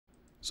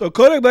So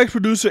Kodak Black's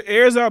producer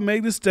airs out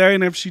Meg Thee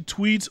Stallion after she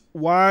tweets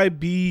 "Why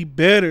be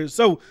better?"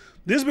 So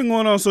this has been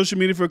going on social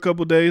media for a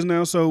couple of days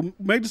now. So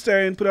Meg Thee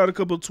Stallion put out a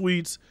couple of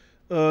tweets.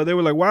 They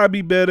were like, "Why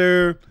be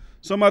better?"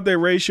 Some out there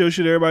ratio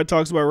shit. Everybody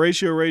talks about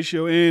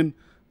ratio, and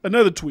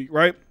another tweet,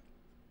 right?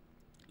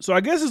 So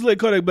I guess it's led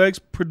Kodak Black's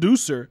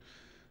producer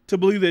to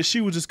believe that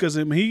she was just because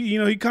him.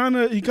 He kind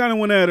of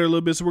went at her a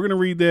little bit. So we're gonna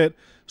read that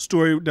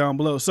story down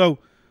below. So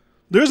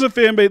there's a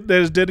fan base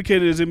that is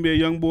dedicated as NBA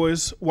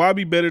YoungBoys. Why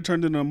be better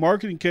turned into a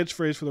marketing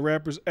catchphrase for the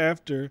rappers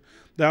after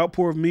the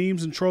outpour of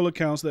memes and troll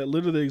accounts that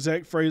litter the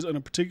exact phrase on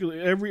a particular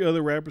every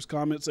other rapper's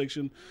comment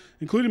section,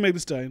 including Meg Thee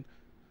Stallion.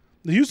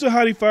 The Houston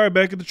hottie fired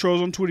back at the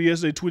trolls on Twitter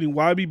yesterday, tweeting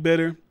 "Why be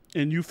better?"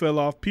 and "You fell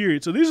off."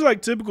 Period. So these are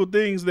like typical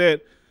things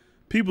that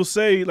people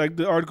say, like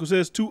the article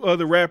says, to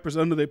other rappers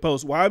under their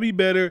post. Why be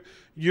better?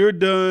 You're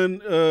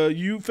done.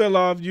 You fell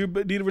off. You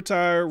need to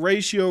retire.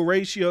 Ratio.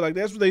 Like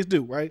that's what they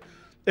do, right?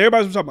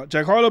 Everybody's been talking about it.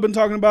 Jack Harlow been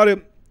talking about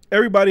it.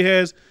 Everybody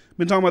has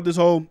been talking about this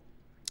whole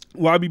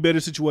 "Why be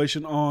better"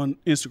 situation on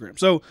Instagram.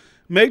 So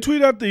Meg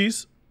tweeted out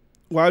these: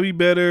 "Why be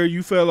better?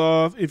 You fell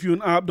off. If you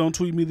an op, don't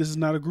tweet me. This is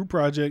not a group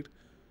project."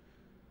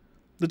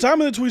 The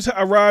time of the tweets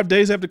arrived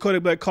days after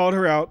Kodak Black called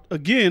her out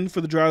again for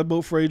the dry the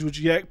boat phrase,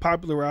 which Yak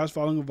popularized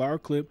following a viral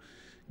clip.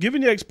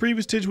 Given Yak's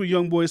previous tension with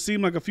YoungBoy, it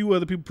seemed like a few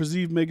other people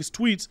perceived Megan's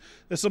tweets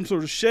as some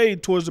sort of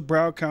shade towards the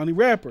Broward County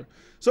rapper.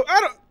 So I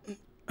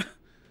don't,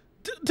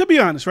 to be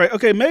honest, right?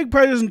 Okay, Meg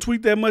probably doesn't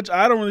tweet that much.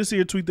 I don't really see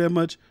her tweet that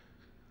much.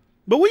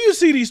 But when you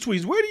see these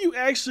tweets, where do you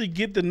actually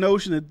get the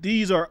notion that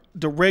these are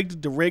directed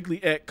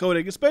directly at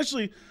Kodak?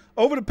 Especially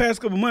over the past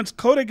couple months,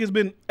 Kodak has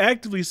been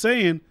actively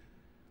saying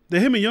that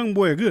him and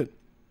YoungBoy are good.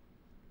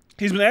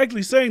 He's been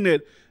actually saying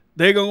that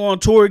they're going to go on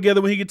tour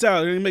together when he gets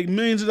out. They're going to make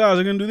millions of dollars.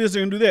 They're going to do this.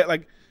 They're going to do that.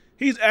 Like,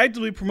 he's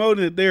actively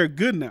promoting that they're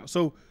good now.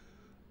 So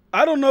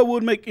I don't know what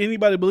would make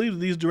anybody believe that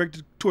these are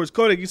directed towards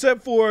Kodak,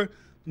 except for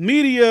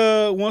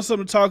media wants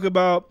something to talk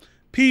about.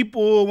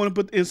 People want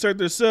to insert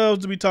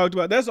themselves to be talked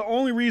about. That's the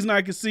only reason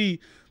I can see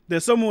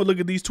that someone would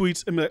look at these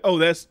tweets and be like, oh,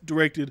 that's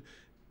directed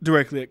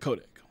directly at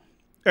Kodak.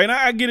 And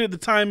I get it, the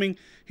timing.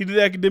 He did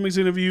the academics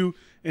interview,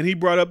 and he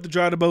brought up the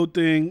dry the boat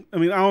thing. I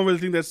mean, I don't really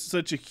think that's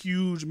such a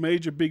huge,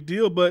 major, big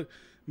deal, but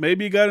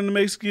maybe he got into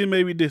Mexican,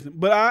 maybe he didn't.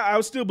 But I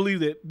would still believe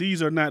that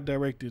these are not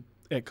directed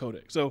at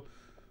Kodak. So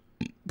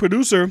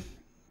producer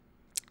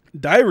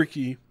Derek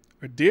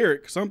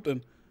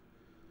something,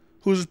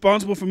 who's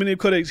responsible for many of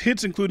Kodak's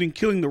hits, including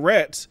Killing the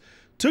Rats,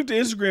 took to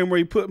Instagram where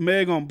he put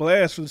Meg on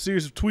blast for the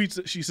series of tweets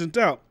that she sent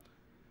out.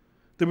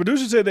 The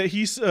producer said that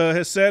he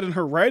has sat in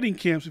her writing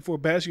camps before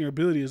bashing her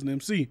ability as an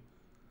MC.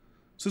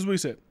 So this is what he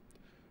said.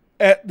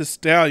 At the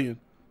Stallion,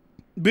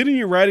 been in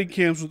your writing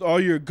camps with all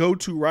your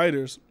go-to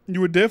writers, you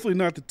were definitely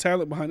not the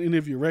talent behind any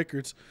of your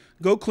records.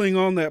 Go cling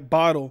on that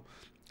bottle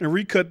and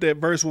recut that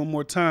verse one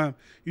more time.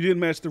 You didn't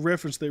match the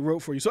reference they wrote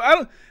for you. So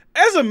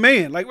as a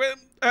man, like,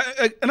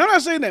 and I'm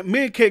not saying that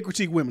men can't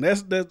critique women.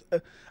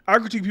 I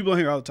critique people on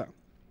here all the time.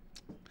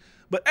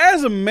 But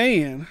as a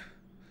man,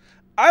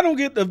 I don't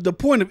get the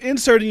point of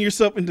inserting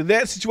yourself into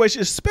that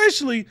situation,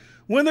 especially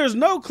when there's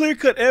no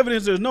clear-cut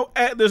evidence, there's no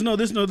this,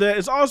 no that.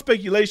 It's all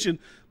speculation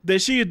that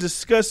she is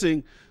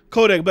discussing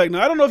Kodak Black.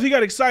 Now, I don't know if he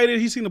got excited.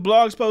 He's seen the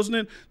blogs posting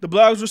it. The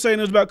blogs were saying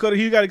it was about Kodak.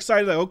 He got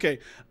excited, like, okay,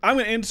 I'm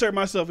going to insert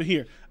myself in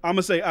here. I'm going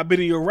to say, I've been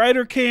in your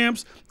writer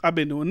camps. I've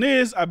been doing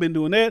this. I've been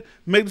doing that.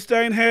 Meg Thee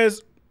Stallion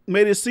has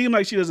made it seem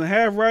like she doesn't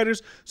have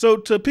writers. So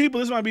to people,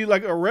 this might be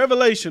like a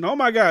revelation. Oh,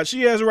 my God,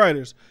 she has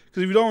writers.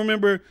 Because if you don't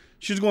remember,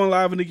 she was going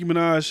live with Nicki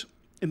Minaj,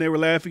 and they were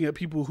laughing at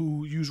people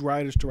who use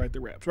writers to write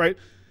their raps, right?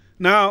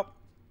 Now,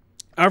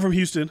 I'm from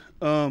Houston.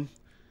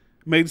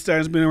 Meg Thee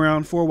Stallion's been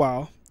around for a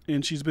while,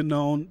 and she's been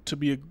known to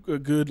be a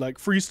good, like,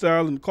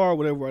 freestyle in the car,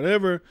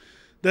 whatever.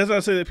 That's not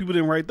to say that people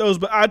didn't write those,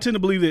 but I tend to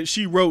believe that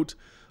she wrote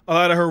a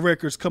lot of her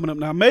records coming up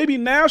now. Maybe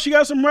now she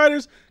got some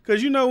writers,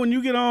 because, you know, when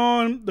you get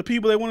on, the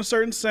people, they want a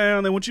certain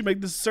sound. They want you to make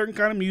this certain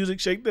kind of music,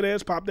 shake that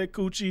ass, pop that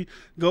coochie,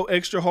 go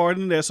extra hard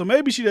in that. So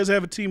maybe she does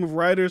have a team of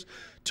writers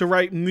to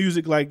write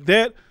music like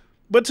that.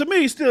 But to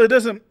me, still,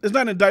 it's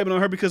not an indictment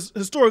on her, because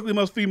historically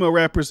most female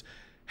rappers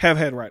have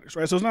had writers,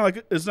 right? So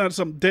it's not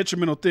some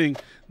detrimental thing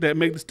that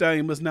Meg Thee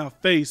Stallion must now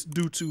face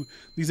due to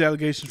these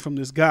allegations from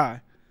this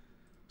guy.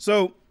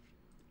 So,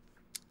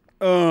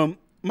 my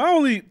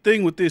only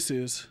thing with this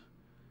is,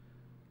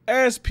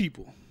 as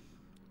people,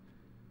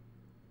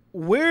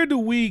 where do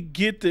we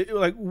get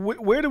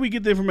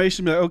the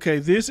information? Like, okay,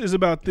 this is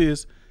about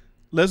this.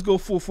 Let's go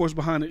full force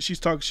behind it. She's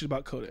talking shit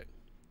about Kodak.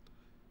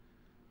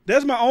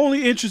 That's my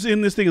only interest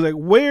in this thing. Is like,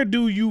 where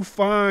do you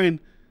find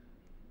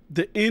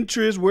the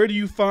interest? Where do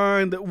you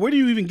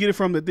even get it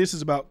from that this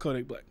is about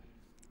Kodak Black,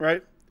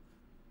 right?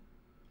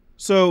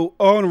 So,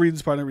 I want to read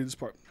this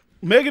part.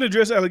 Megan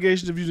addressed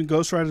allegations of using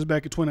ghostwriters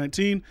back in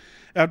 2019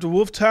 after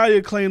Wolf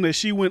Talia claimed that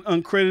she went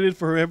uncredited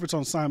for her efforts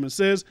on Simon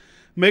Says.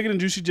 Megan and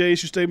Juicy J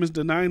issued statements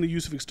denying the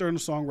use of external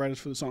songwriters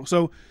for the song.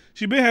 So,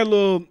 she had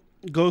little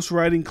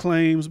ghostwriting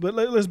claims, but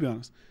let's be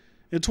honest.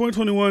 In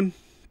 2021,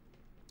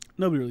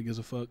 nobody really gives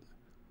a fuck.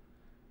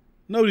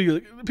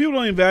 People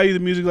don't even value the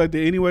music like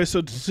that anyway.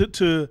 So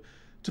to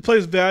to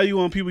place value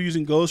on people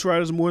using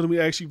ghostwriters more than we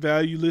actually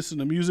value listening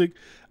to music,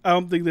 I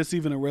don't think that's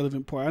even a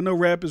relevant part. I know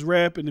rap is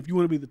rap, and if you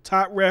want to be the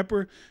top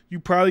rapper, you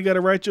probably got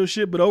to write your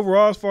shit. But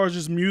overall, as far as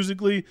just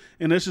musically,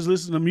 and let's just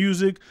listen to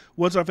music,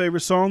 what's our favorite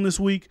song this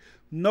week,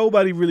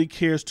 nobody really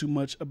cares too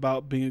much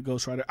about being a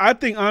ghostwriter. I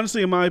think,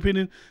 honestly, in my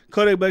opinion,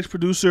 Kodak Black's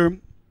producer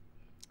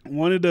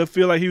wanted to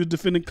feel like he was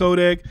defending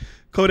Kodak.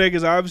 Kodak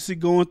is obviously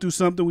going through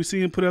something. We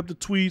see him put up the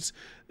tweets.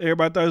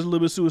 Everybody thought it was a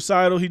little bit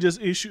suicidal. He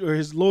just issued, or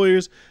his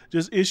lawyers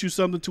just issued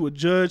something to a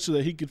judge so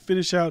that he could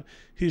finish out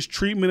his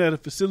treatment at a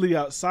facility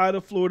outside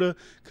of Florida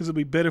because it'll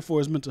be better for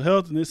his mental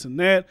health and this and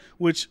that,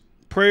 which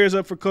prayers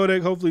up for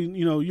Kodak. Hopefully,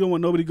 you don't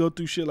want nobody to go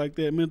through shit like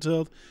that. Mental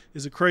health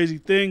is a crazy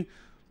thing.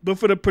 But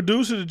for the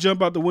producer to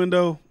jump out the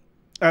window,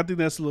 I think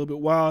that's a little bit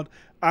wild.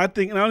 I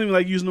think, and I don't even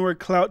like using the word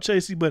clout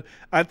chasing, but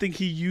I think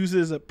he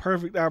uses a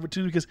perfect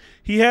opportunity because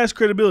he has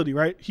credibility,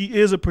 right? He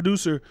is a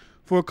producer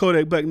for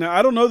Kodak Black. Now,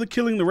 I don't know the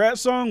Killing the Rat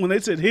song. When they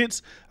said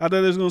hits, I thought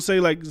they was going to say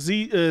like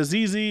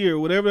ZZ or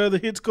whatever other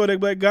hits Kodak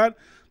Black got.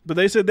 But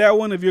they said that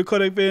one. If you're a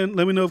Kodak fan,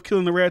 let me know if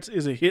Killing the Rats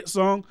is a hit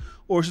song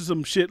or it's just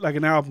some shit like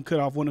an album cut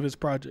off one of his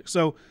projects.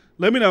 So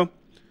let me know.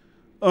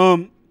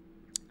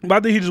 But I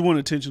think he just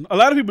wanted attention. A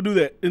lot of people do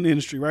that in the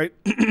industry, right?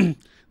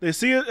 They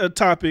see a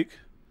topic.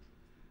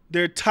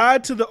 They're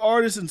tied to the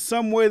artist in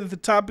some way that the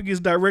topic is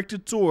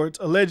directed towards,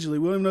 allegedly.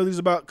 We don't even know these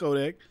about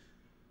Kodak.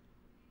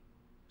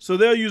 So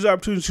they'll use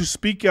opportunities to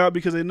speak out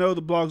because they know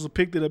the blogs will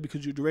pick it up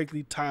because you're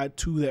directly tied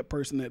to that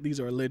person that these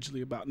are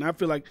allegedly about. And I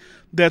feel like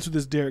that's what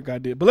this Derek guy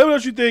did. But let me know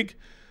what you think.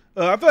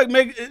 I feel like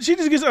Meg, she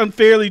just gets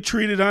unfairly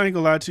treated. I ain't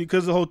gonna lie to you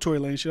because of the whole Tory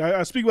Lane shit.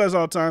 I speak about this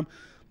all the time.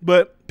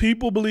 But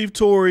people believe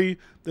Tory.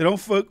 They don't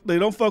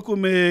fuck with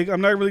Meg.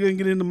 I'm not really gonna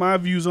get into my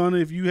views on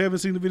it. If you haven't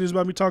seen the videos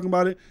about me talking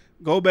about it,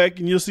 go back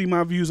and you'll see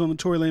my views on the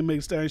Tory Lane Meg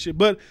Thee Stallion shit.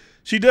 But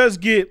she does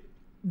get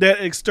that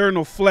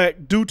external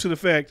flack due to the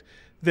fact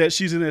that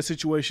she's in that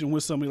situation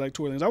with somebody like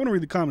Tory Lanez. I want to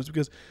read the comments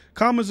because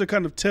comments are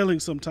kind of telling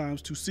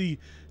sometimes to see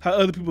how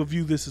other people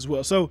view this as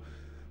well. So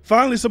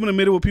finally, someone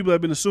admitted what people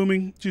have been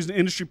assuming. She's an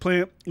industry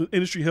plant with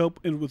industry help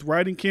and with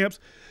writing camps.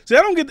 See,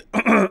 I don't get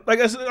like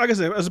I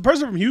said, as a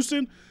person from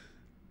Houston,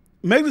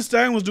 Meg Thee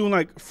Stallion was doing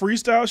like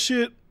freestyle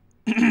shit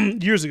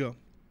years ago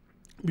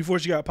before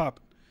she got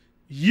popping.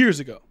 Years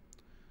ago.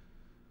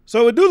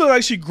 So it do look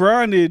like she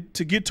grinded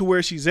to get to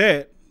where she's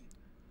at.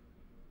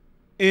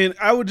 And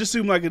I would just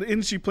assume like an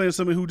industry plant,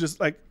 somebody who just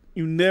like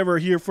you never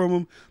hear from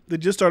them. They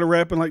just started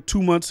rapping like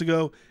 2 months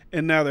ago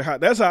and now they're hot.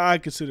 That's how I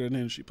consider an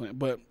industry plant,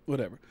 but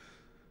whatever.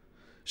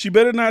 She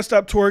better not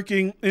stop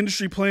twerking.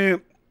 Industry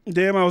plant.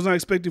 Damn, I was not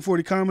expecting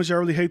 40 comments. I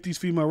really hate these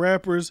female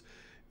rappers.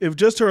 If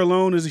just her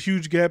alone is a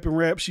huge gap in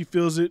rap, she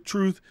feels it.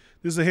 Truth,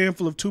 there's a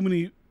handful of too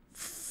many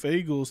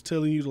fagels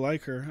telling you to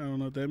like her. I don't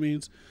know what that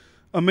means.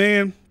 A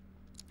man,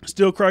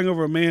 still crying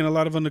over a man. A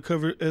lot of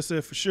undercover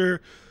SF for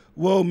sure.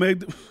 Whoa,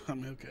 Meg. I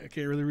mean, okay, I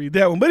can't really read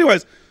that one. But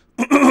anyways,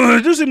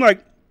 it do seem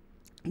like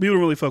people don't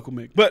really fuck with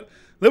Meg. But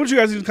let me know what you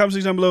guys think in the comment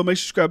section down below. Make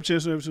sure you subscribe to the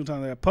channel so every single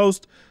time that I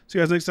post. See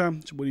you guys next time.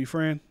 It's your boy, D.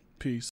 Fran. Peace.